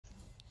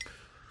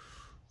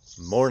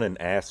Morning,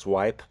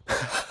 asswipe.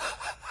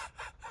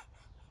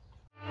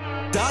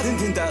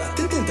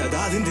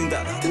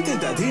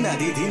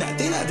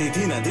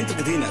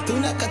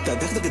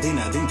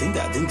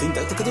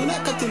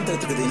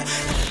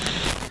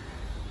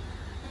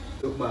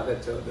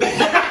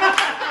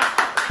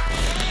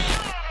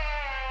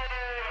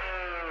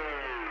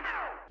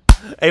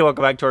 Hey,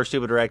 welcome back to our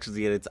Stupid Reactions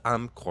Edits.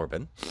 I'm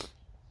Corbin.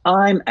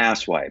 I'm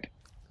asswipe.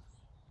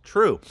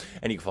 True.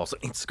 And you can follow us on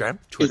Instagram,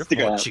 Twitter for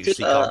more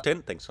juicy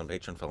content. Thanks on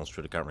Patreon. Follow us on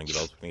Twitter account, ring the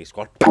bells, ring the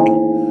squad.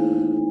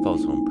 Follow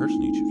us on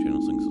personal YouTube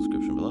channels, link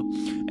description below.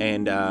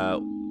 And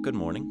good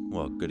morning,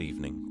 well, good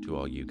evening to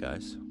all you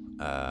guys.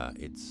 I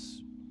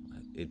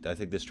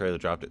think this trailer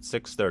dropped at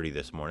 6:30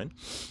 this morning.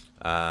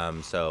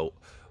 So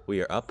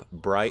we are up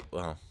bright.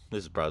 Well,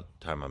 this is about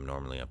the time I'm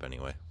normally up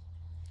anyway.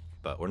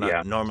 But we're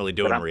not normally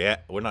doing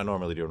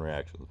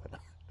reactions.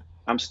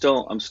 I'm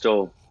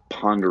still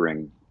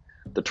pondering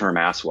the term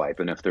asswipe,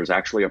 and if there's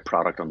actually a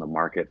product on the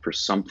market for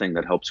something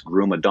that helps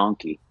groom a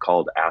donkey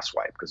called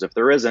asswipe. Because if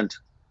there isn't,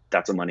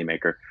 that's a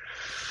moneymaker.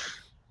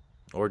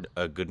 Or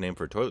a good name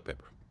for toilet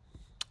paper.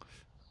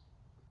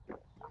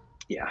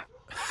 Yeah.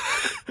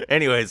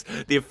 Anyways,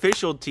 the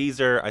official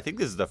teaser, I think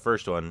this is the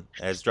first one,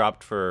 has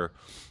dropped for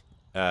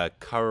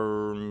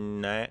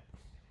Karnan.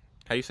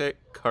 How do you say it?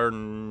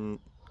 You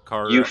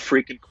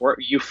freaking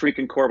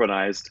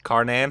Corbinized.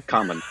 Karnan?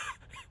 Common.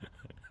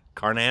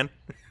 Karnan?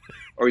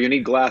 Or you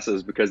need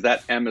glasses because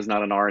that M is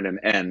not an R and an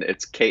N.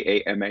 It's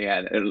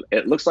K-A-M-A-N.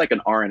 It looks like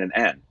an R and an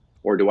N.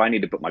 Or do I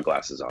need to put my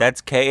glasses on? That's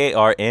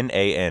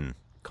K-A-R-N-A-N.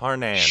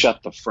 Karnan.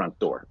 Shut the front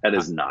door. That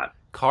is not.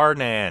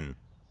 Karnan.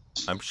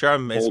 I'm sure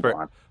I'm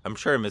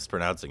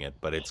mispronouncing it,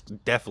 but it's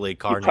definitely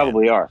Karnan. You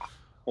probably are.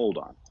 Hold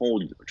on.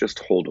 Just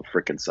hold a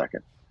freaking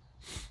second.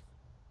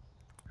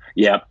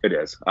 Yeah, it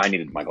is. I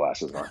needed my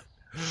glasses on.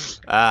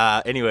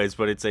 Anyways,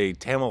 but it's a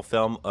Tamil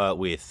film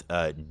with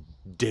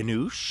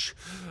Dhanush,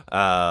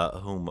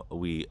 whom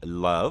we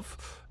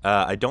love.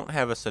 I don't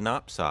have a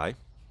synopsis,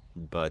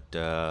 but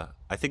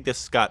I think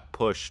this got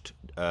pushed.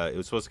 It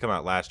was supposed to come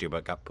out last year,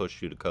 but got pushed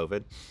due to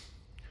COVID.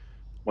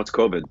 What's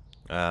COVID?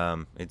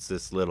 It's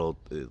this little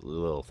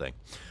thing.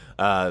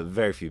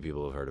 Very few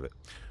people have heard of it.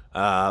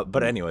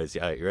 But anyways,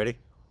 yeah, you ready?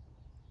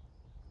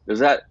 Is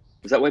that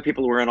why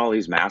people are wearing all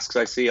these masks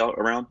I see all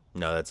around?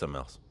 No, that's something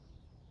else.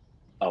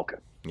 Okay.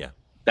 Yeah.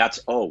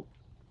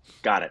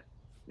 Got it.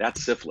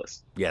 That's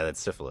syphilis. Yeah, that's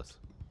syphilis.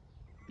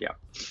 Yeah.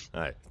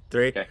 All right.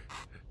 3,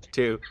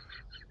 2,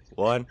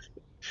 1.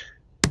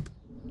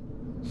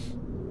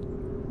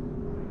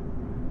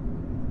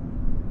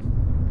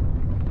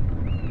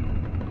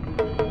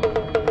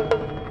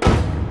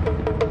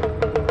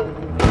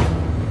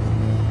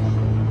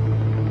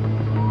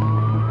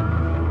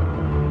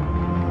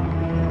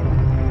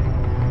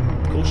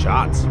 Cool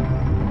shots.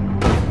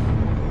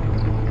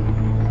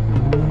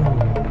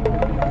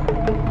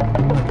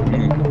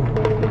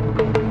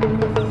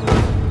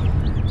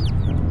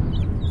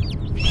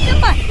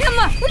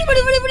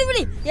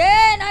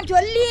 நான்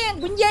சொல்லி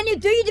குஞ்சானி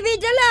தூக்கிட்டு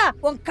போயிட்டல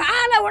உன்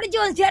காலை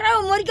உடைச்சு உன் சிரவ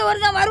முறிக்க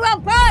வருதான்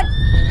வருவான் பார்.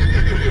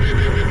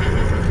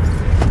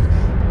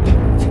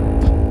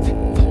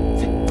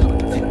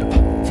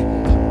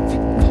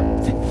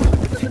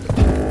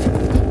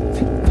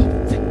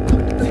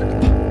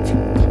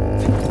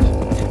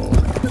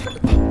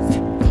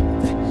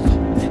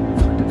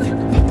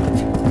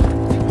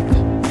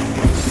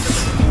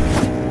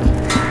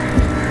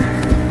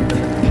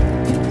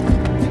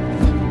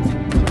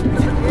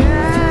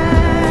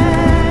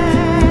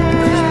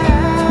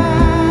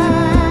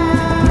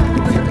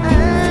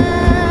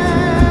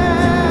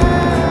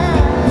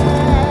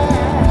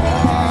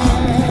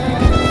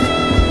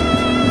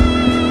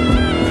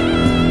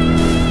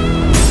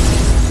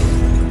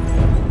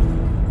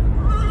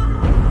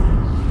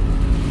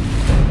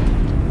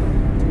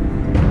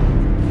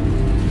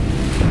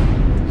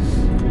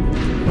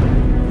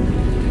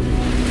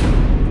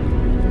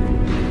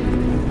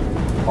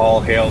 All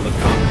hail the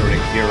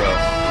conquering hero.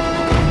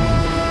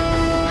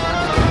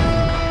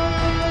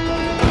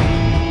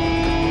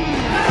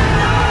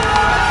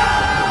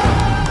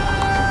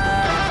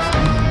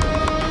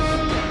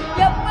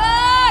 எப்பா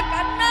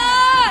கண்ணா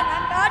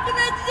நான் காட்டு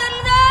மேய்ச்சி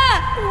செல்லுதா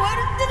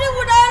ஒருத்தரு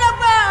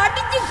விடாதப்பா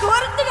அடிச்சு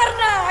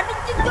துரத்துக்கறனா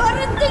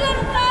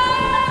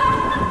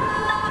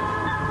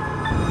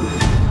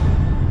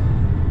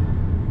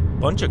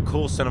Bunch of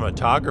cool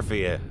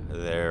cinematography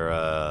there.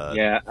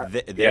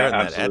 There in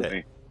that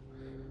edit.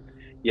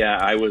 Yeah,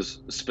 I was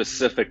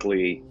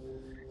specifically,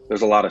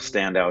 there's a lot of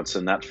standouts,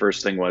 and that first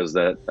thing was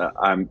that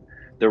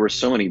there were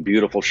so many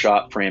beautiful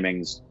shot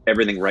framings,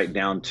 everything right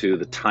down to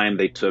the time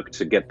they took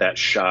to get that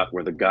shot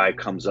where the guy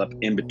comes up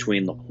in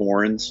between the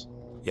horns.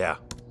 Yeah.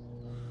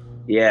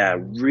 Yeah,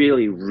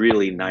 really,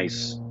 really nice,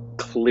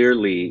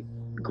 clearly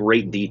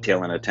great detail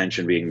and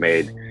attention being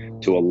made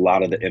to a lot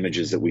of the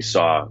images that we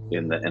saw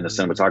in the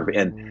cinematography.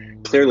 And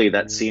clearly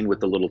that scene with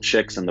the little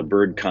chicks and the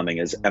bird coming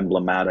is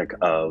emblematic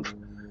of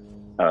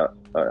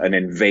an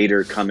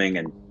invader coming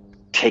and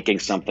taking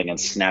something and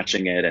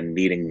snatching it and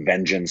needing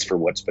vengeance for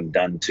what's been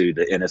done to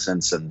the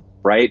innocents, and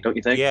right, don't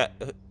you think? Yeah,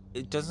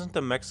 doesn't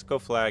the Mexico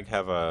flag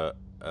have a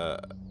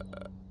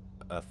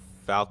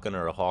falcon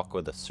or a hawk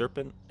with a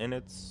serpent in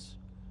its,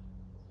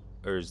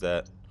 or is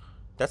that's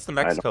the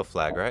Mexico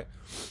flag, right?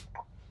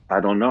 I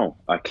don't know.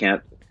 I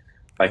can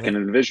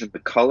envision the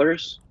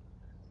colors.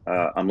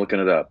 I'm looking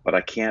it up, but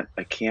I can't.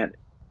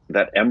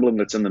 That emblem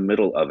that's in the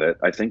middle of it.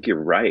 I think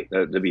you're right.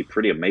 That'd be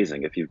pretty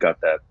amazing if you've got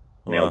that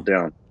nailed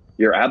down.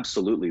 You're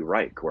absolutely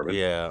right, Corbin.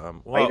 Yeah.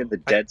 Right in the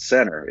dead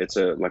center. It's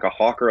like a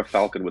hawk or a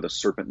falcon with a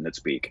serpent in its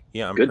beak.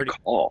 Yeah. Good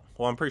call.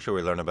 Well, I'm pretty sure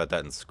we learned about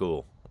that in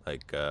school.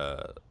 Like,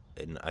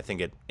 and I think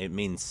it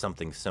means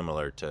something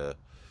similar to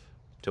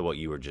what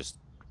you were just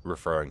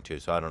referring to.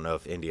 So I don't know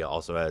if India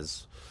also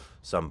has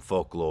some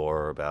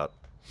folklore about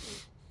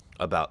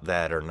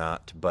that or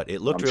not, but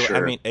it looked really, sure.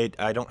 I mean,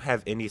 I don't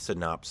have any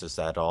synopsis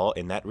at all,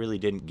 and that really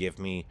didn't give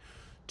me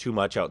too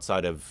much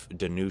outside of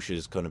Dhanush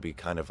is going to be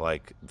kind of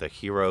like the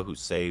hero who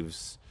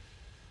saves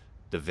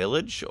the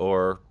village,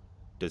 or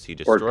does he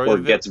destroy or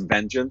gets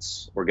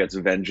vengeance for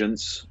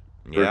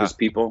his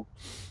people?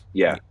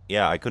 Yeah.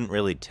 Yeah, I couldn't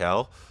really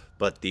tell,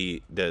 but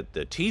the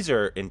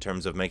teaser, in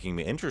terms of making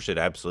me interested,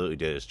 absolutely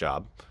did its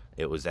job.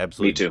 It was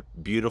absolutely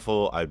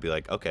beautiful. I'd be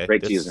like, okay,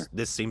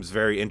 this seems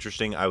very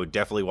interesting. I would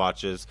definitely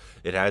watch this.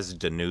 It has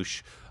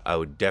Dhanush. I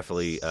would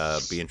definitely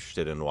be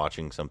interested in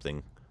watching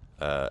something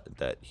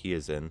that he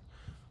is in.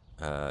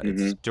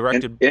 It's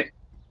directed.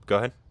 Go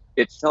ahead.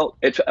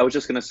 I was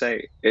just going to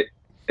say,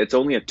 it's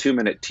only a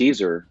 2-minute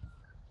teaser,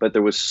 but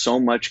there was so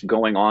much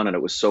going on and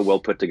it was so well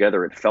put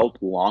together. It felt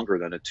longer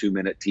than a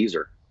 2-minute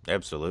teaser.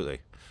 Absolutely.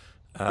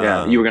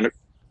 Yeah, you were going to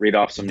read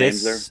off some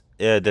names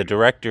there? The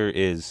director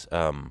is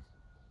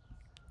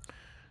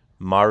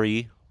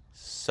Mari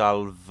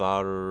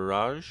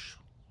Selvaraj.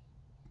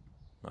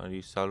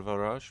 Mari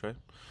Selvaraj, right?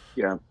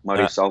 Yeah,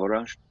 Mari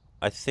Selvaraj.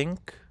 I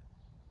think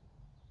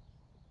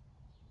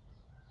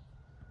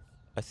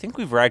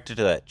we've reacted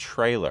to that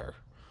trailer.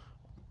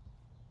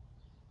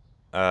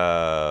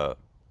 I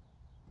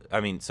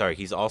mean, sorry,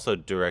 he's also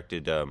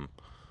directed I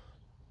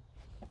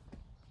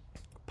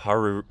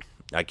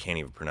can't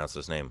even pronounce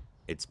his name.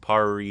 It's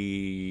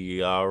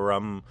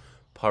Pariaram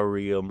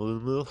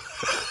Pariamulu.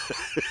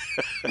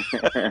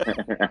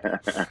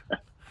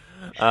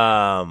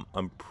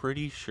 I'm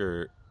pretty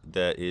sure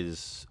that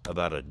is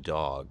about a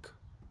dog.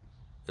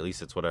 At least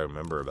that's what I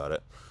remember about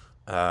it.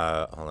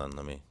 Hold on,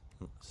 let me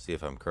see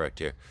if I'm correct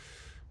here.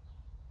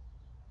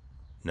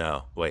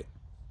 No, wait.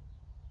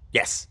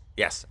 Yes,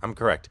 I'm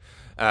correct.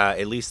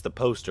 At least the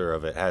poster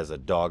of it has a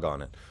dog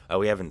on it.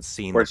 We haven't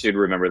seen. Of course, you'd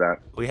remember that.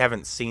 We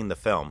haven't seen the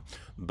film,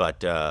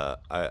 but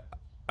I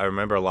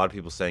remember a lot of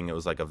people saying it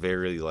was like a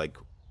very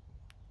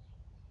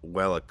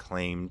well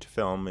acclaimed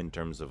film in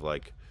terms of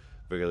like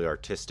really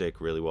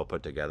artistic, really well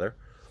put together.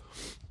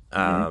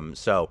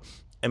 So,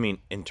 I mean,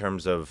 in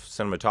terms of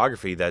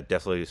cinematography, that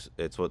definitely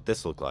it's what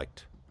this looked like.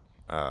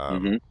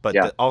 But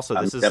yeah, also,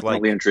 this is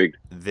like intrigued.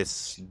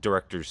 This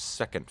director's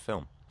second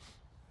film.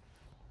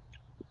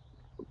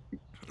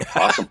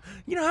 Awesome.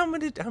 You know how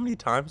many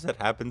times that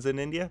happens in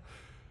India?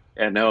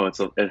 Yeah, no,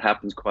 it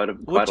happens quite a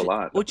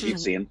lot. Which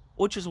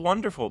is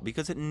wonderful,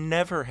 because it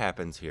never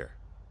happens here,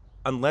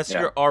 unless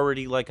you're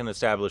already like an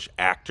established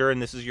actor and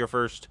this is your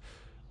first.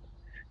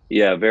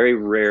 Yeah, very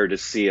rare to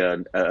see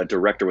a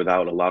director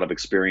without a lot of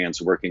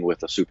experience working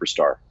with a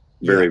superstar.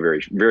 Very,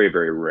 very, very,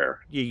 very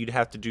rare. Yeah, you'd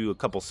have to do a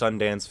couple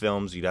Sundance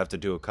films. You'd have to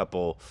do a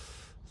couple,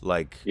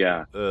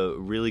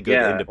 really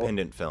good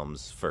independent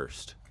films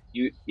first.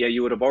 You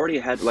would have already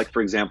had, like,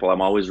 for example,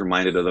 I'm always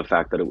reminded of the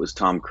fact that it was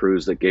Tom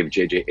Cruise that gave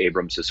J.J.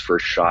 Abrams his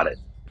first shot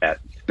at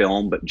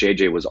film, but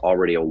J.J. was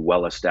already a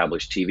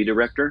well-established TV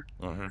director.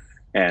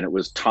 And it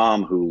was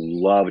Tom who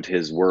loved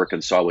his work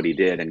and saw what he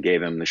did and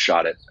gave him the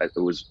shot at it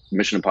was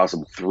Mission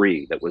Impossible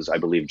 3. That was, I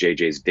believe,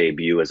 J.J.'s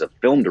debut as a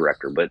film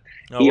director, but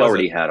he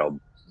already had a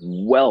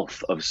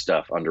wealth of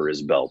stuff under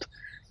his belt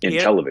in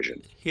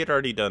television. He had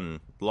already done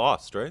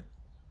Lost, right?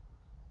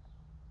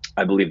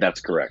 I believe that's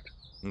correct.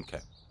 Okay.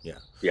 Yeah.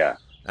 Yeah.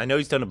 I know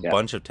he's done a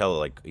bunch of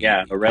the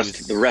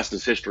rest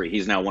is history.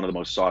 He's now one of the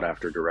most sought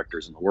after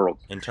directors in the world.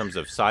 In terms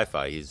of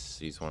sci-fi,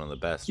 he's one of the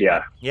best.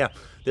 Yeah. Yeah.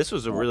 This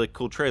was a really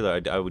cool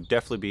trailer. I would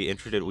definitely be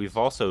interested. We've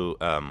also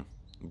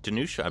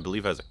Dhanush, I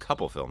believe, has a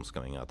couple films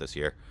coming out this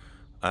year.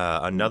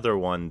 Another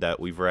one that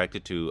we've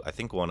reacted to, I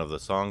think one of the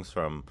songs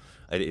from,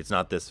 it's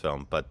not this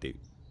film, but you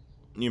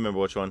remember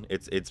which one?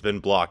 It's been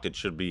blocked. It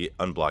should be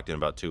unblocked in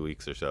about 2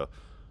 weeks or so.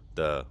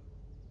 The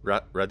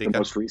Radhika? The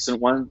most recent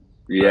one?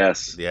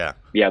 Yes. Yeah.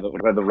 Yeah, the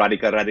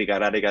Radhika.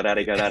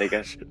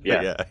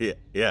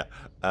 Yeah.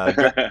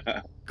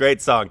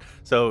 Great song.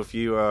 So if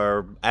you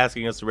are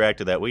asking us to react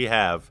to that, we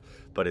have,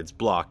 but it's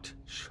blocked.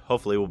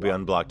 Hopefully we'll be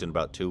unblocked in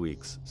about 2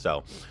 weeks.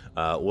 So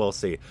we'll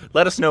see.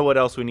 Let us know what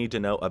else we need to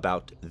know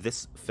about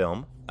this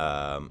film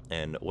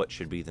and what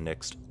should be the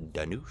next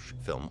Dhanush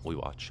film we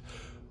watch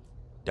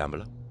down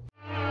below.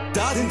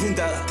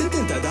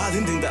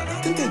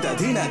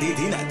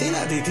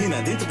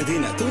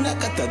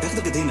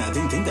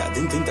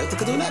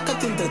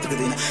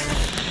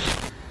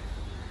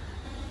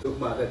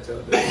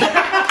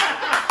 Look,